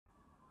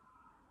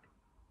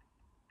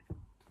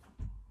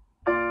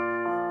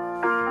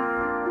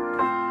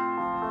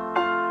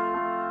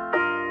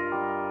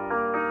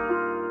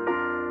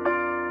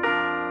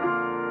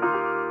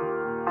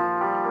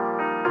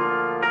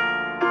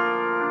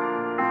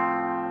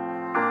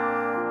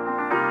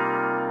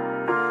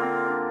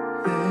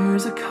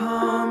There's a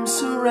calm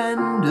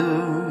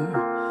surrender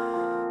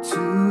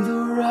to the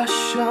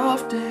rush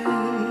of day,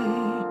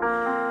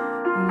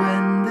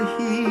 when the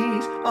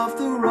heat of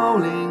the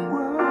rolling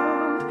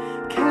world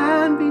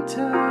can be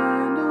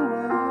turned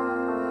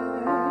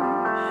away.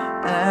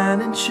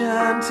 An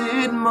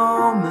enchanted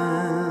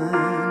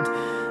moment,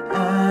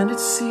 and it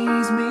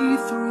sees me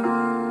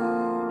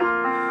through.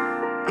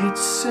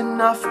 It's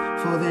enough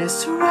for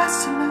this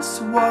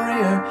restless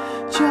warrior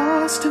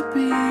just to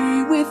be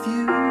with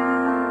you.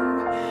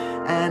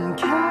 And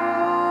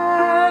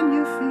can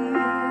you feel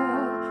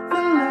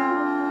the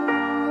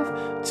love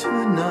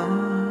tonight?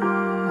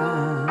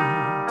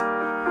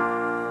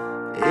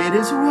 It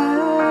is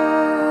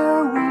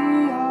where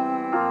we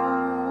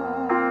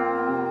are.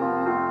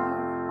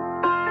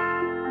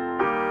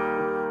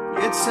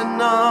 It's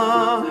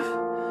enough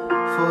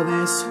for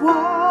this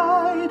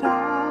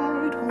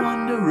wide-eyed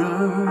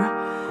wanderer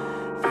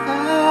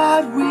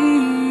that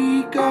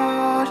we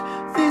got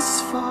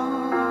this far.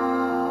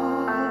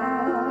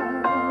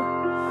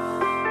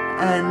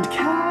 And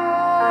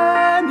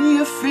can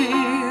you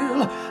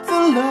feel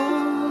the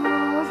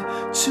love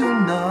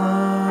tonight?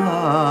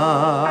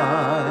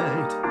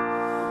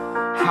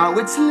 How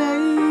it's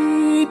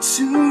laid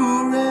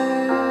to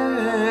rest.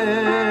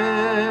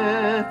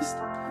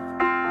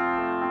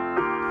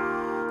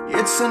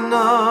 It's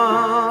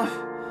enough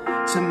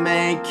to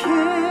make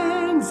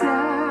kings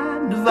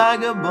and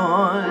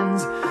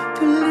vagabonds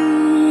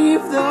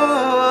believe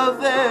the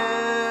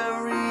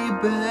very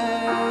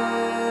best.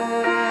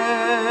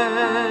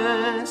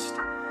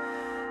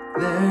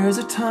 There's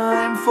a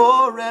time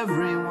for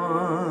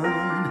everyone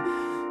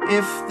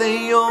if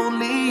they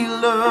only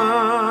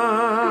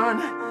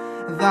learn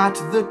that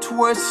the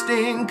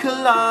twisting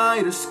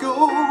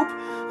kaleidoscope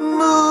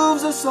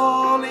moves us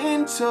all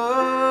in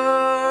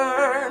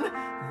turn.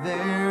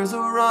 There's a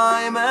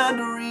rhyme and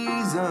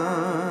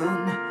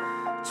reason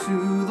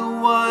to the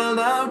wild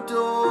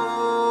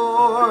outdoors,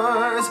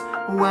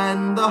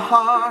 when the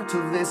heart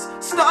of this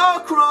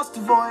star-crossed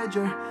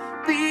voyager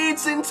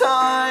beats in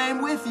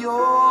time with yours.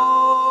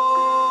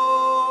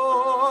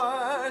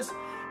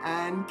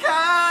 And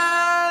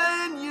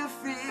can you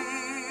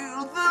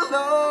feel the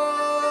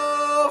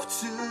love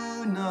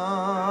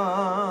tonight?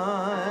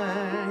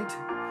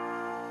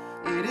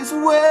 It is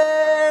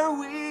where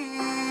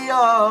we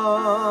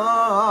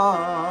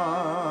are.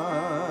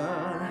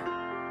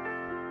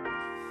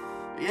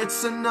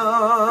 It's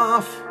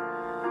enough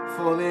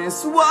for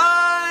this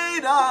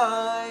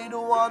wide-eyed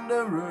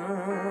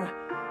wanderer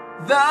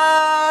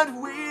that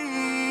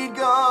we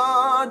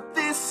got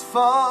this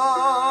far.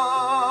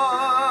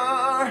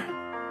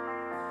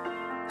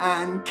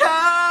 And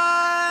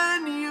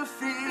can you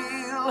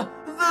feel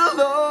the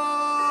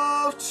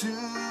love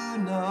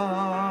tonight?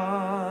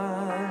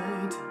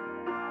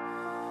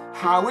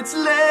 How it's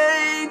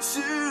laid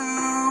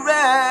to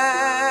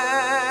rest.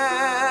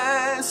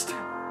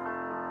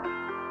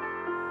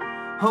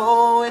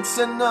 Oh, it's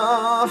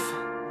enough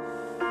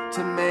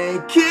to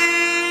make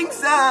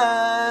kings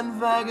and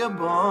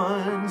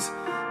vagabonds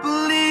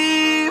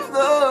believe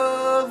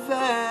the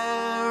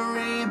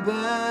very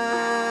best.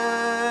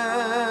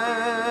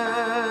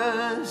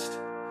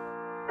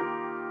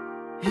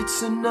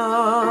 It's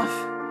enough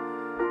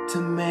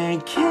to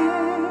make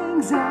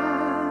kings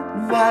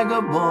and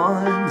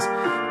vagabonds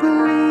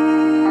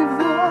believe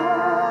the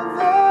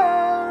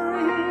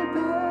very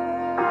best.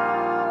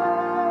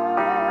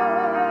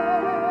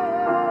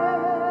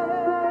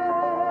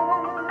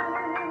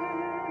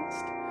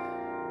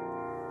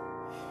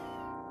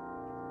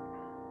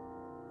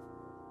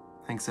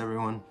 Thanks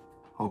everyone.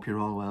 Hope you're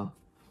all well.